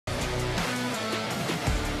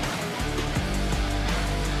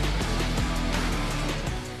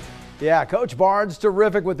Yeah, Coach Barnes,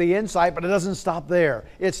 terrific with the insight, but it doesn't stop there.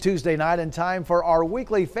 It's Tuesday night and time for our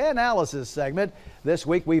weekly fan-alysis segment. This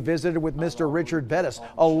week we visited with Mr. Richard Bettis,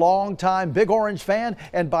 a longtime Big Orange fan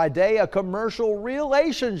and by day a commercial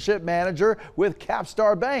relationship manager with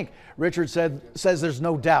Capstar Bank. Richard says there's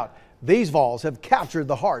no doubt these Vols have captured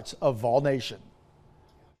the hearts of Vol Nation.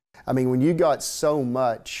 I mean, when you got so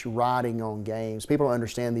much riding on games, people don't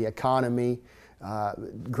understand the economy.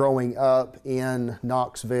 Growing up in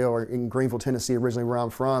Knoxville or in Greenville, Tennessee, originally where I'm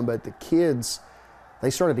from, but the kids, they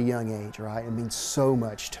start at a young age, right? It means so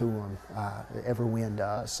much to them, every win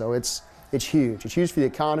does. So it's huge. It's huge for the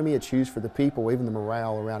economy, it's huge for the people, even the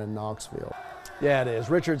morale around in Knoxville. Yeah, it is.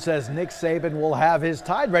 Richard says Nick Saban will have his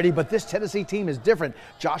tide ready, but this Tennessee team is different.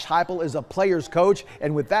 Josh Heupel is a player's coach,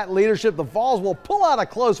 and with that leadership, the Vols will pull out a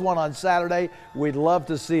close one on Saturday. We'd love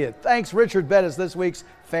to see it. Thanks, Richard Bettis, this week's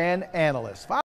fan analyst.